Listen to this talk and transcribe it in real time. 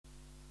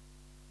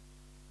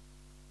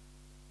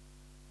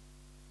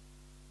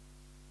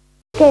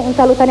un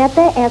salutone a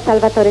te e a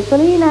Salvatore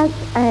Solinas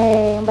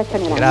e un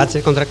bacione là.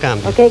 Grazie,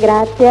 contraccambio. Ok,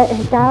 grazie,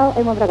 ciao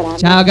e buon programma.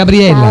 Ciao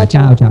Gabriella,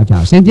 ciao.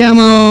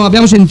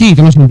 Abbiamo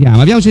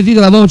sentito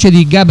la voce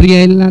di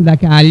Gabriella da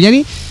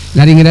Cagliari,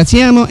 la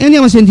ringraziamo e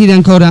andiamo a sentire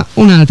ancora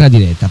un'altra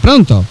diretta.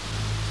 Pronto?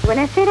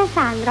 Buonasera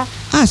Sandra.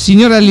 Ah,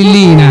 signora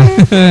Lillina.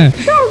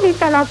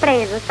 Subito l'ho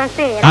preso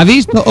stasera. Ha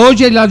visto?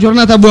 Oggi è la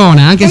giornata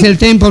buona, anche se il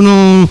tempo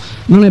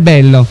non è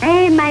bello.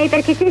 Ma è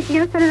perché c'è il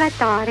signor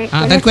Salvatore.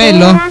 Ah, per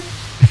quello?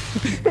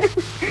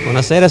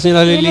 Buonasera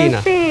signora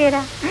Lillina.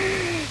 Buonasera.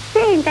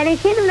 Senta, le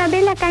chiedo una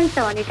bella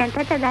canzone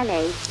cantata da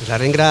lei. La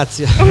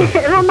ringrazio.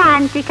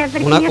 Romantica.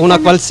 Perché Una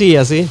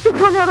qualsiasi?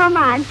 Sono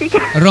romantica.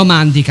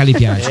 Romantica li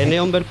piace. Ne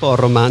ho un bel po'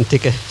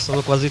 romantiche,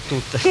 sono quasi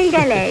tutte.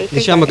 Scelga lei.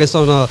 Diciamo che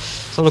sono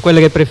quelle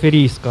che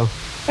preferisco.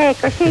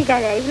 Ecco, scelga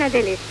lei, una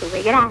delle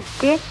sue,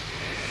 grazie.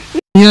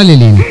 Signora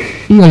Lillina,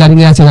 io la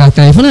ringrazio per la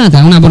telefonata,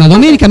 una buona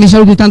domenica, mi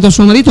saluti tanto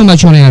suo marito, un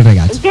bacione al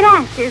ragazzo.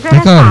 Grazie,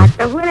 sarà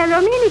fatto. Buona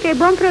domenica e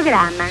buon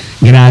programma.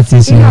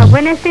 Grazie signora.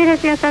 Buonasera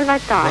signor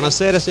Salvatore.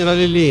 Buonasera signora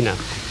Lillina.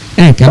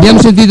 Ecco, abbiamo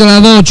sentito la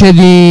voce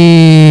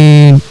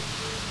di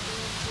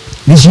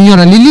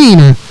signora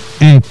Lillina,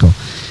 ecco.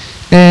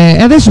 E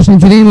adesso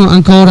sentiremo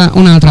ancora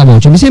un'altra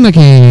voce. Mi sembra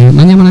che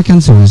mandiamo una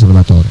canzone,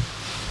 Salvatore.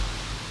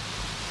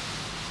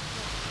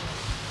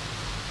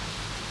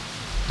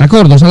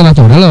 D'accordo,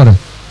 Salvatore, allora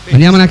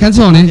mandiamo una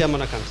canzone? Mandiamo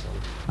una canzone.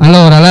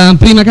 Allora, la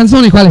prima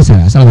canzone quale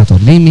sarà, Salvatore?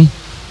 Dimmi.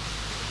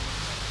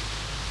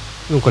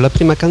 Dunque, la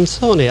prima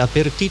canzone ha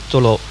per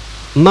titolo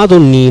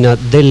Madonnina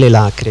delle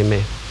Lacrime,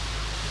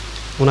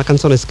 una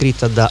canzone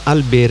scritta da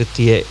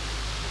Alberti e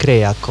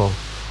Creaco.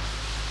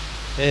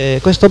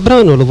 Questo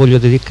brano lo voglio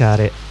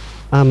dedicare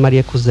a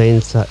Maria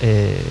Cosenza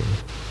e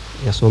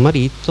a suo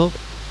marito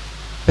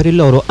per il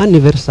loro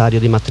anniversario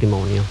di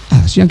matrimonio.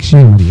 Ah, sì, anche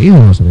signora Maria, io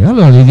non lo sapevo.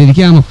 Allora gli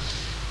dedichiamo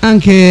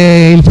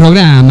anche il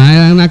programma,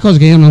 è una cosa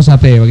che io non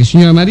sapevo, che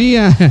signora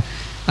Maria,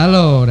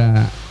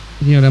 allora,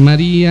 signora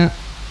Maria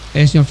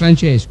e signor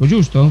Francesco,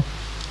 giusto?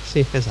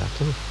 Sì,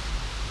 esatto.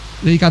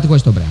 Dedicato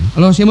questo brano.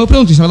 Allora siamo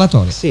pronti,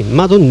 Salvatore? Sì,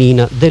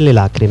 Madonnina delle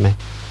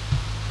Lacrime.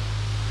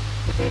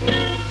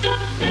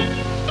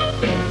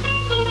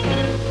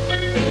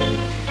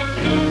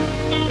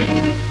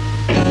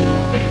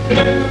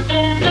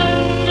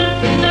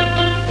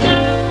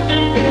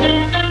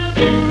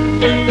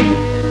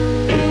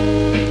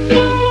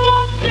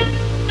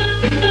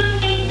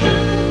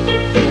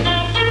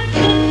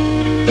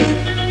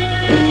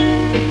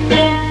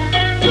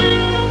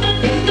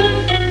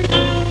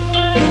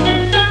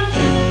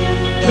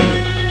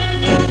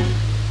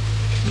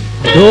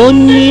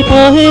 D'ogni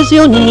paese,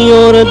 ogni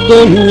ora,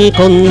 d'ogni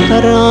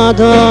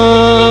contrada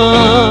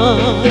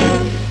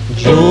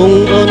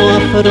giungono a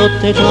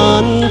frotte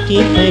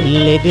tanti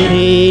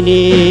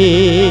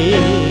pellegrini,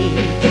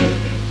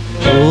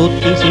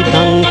 tutti si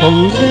dan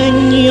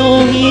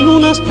convegno in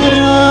una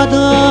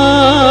strada,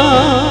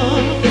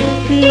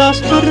 la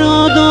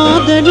strada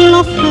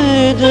della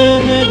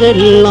fede e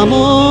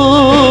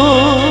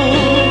dell'amore.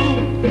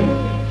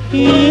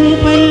 In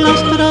quella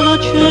strada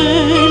c'è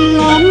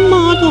la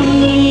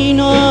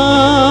Madonnina,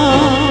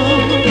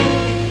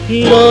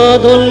 la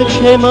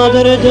dolce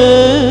madre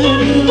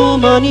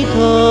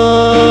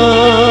dell'umanità,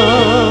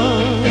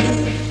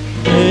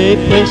 e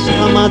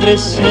questa madre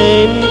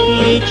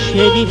semplice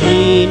e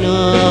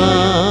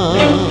divina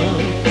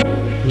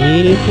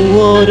il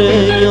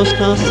cuore mio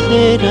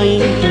stasera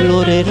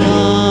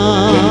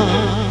implorerà.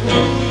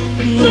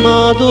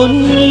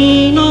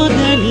 Madonnina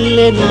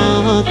delle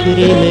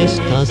lacrime,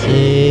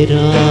 stasera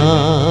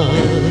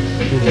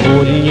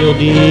voglio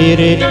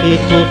dirti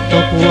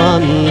tutto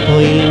quanto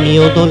il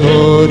mio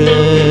dolore,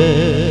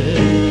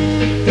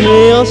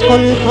 e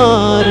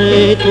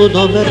ascoltare tu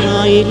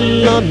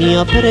dovrai la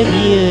mia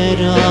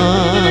preghiera,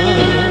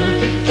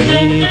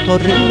 il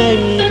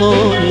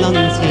tormento,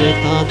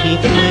 l'ansietà di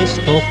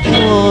questo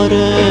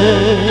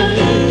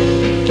cuore.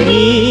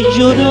 Chi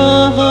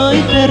giurava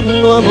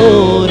eterno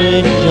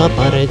amore già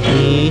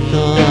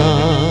partita,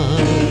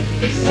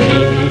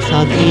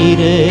 senza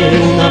dire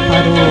una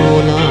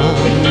parola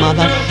m'ha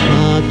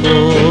lasciato.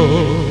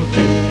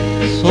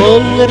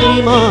 Son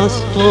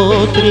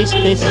rimasto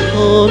triste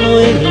solo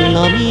e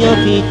la mia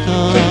vita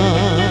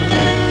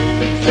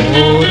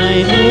ora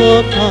è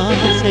vuota,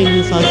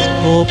 senza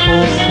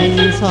scopo,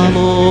 senza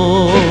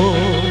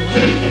amore.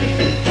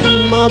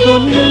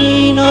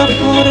 Madonnina,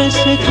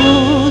 forse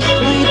tu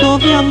sai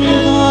dove è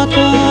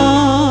andata,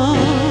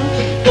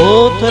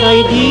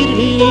 potrai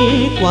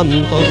dirgli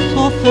quanto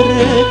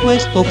soffre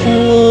questo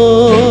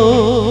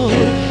cuore,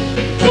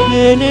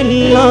 che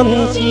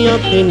nell'ansia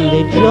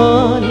attende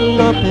già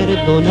la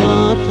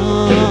perdonata,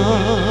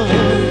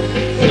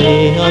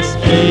 e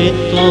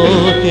aspetto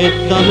che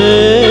da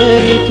me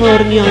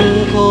ritorni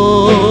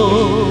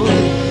ancora.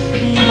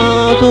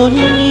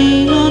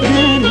 Madonnina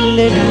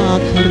delle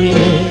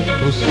lacrime,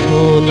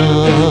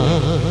 sola,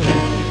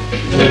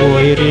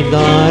 puoi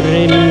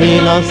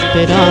ridarmi la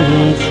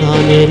speranza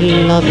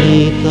nella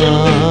vita,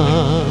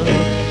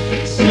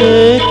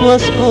 se tu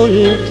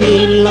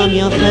ascolti la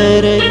mia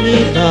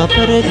fervida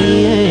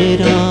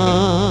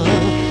preghiera.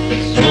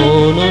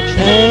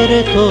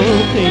 certo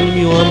che il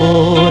mio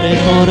amore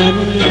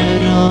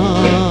tornerà.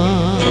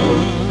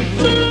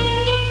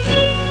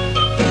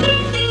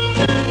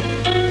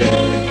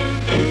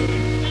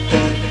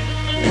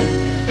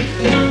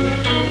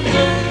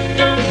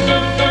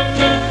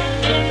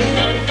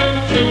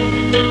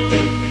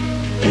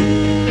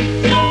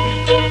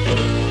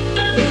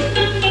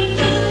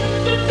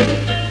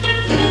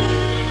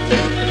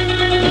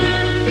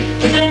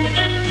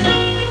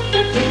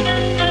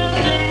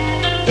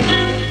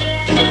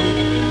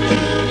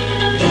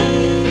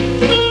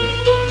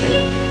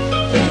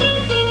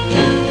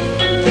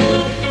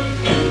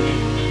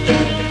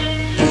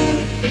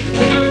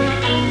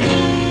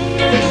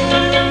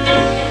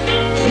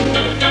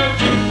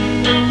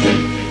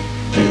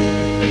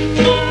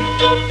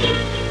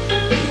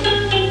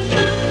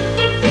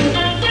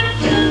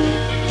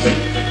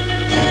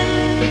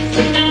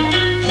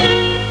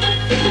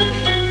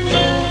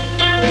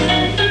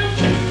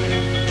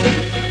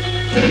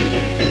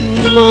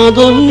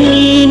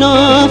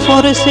 Madonnina,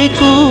 forse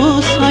tu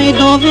sai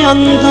dove è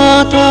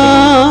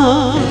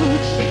andata,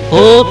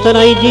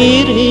 potrai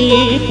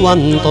dirgli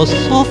quanto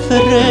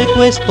soffre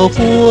questo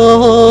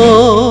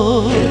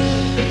cuore,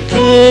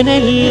 che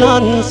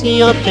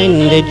nell'ansia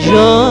attende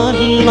già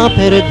la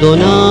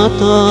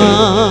perdonata,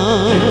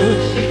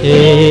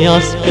 e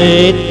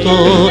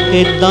aspetto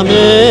che da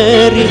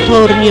me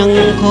ritorni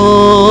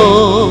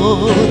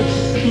ancora.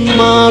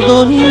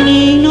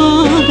 Madonnina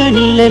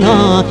delle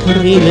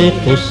lacrime,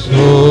 tu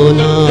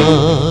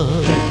suona,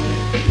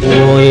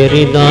 puoi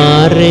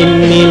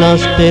ridarmi la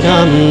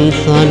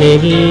speranza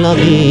nella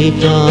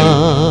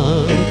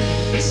vita,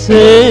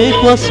 se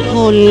tu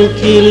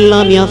ascolti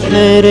la mia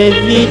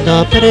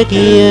fervida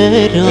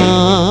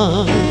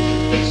preghiera,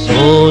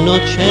 sono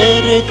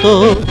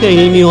certo che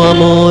il mio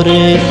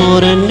amore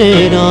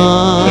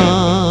tornerà.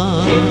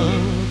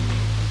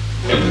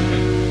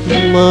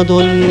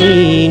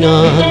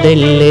 Madonnina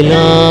delle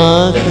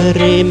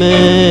lacrime,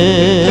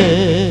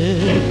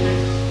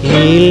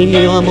 il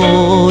mio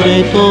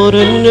amore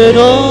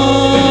tornerà.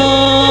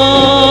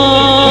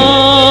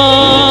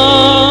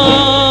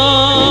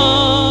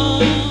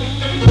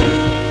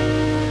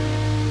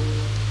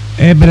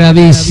 È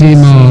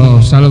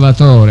bravissimo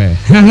Salvatore.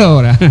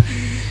 Allora,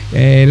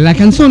 la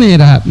canzone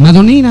era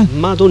Madonnina?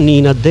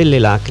 Madonnina delle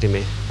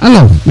lacrime.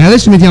 Allora,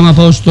 adesso mettiamo a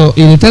posto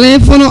il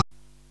telefono.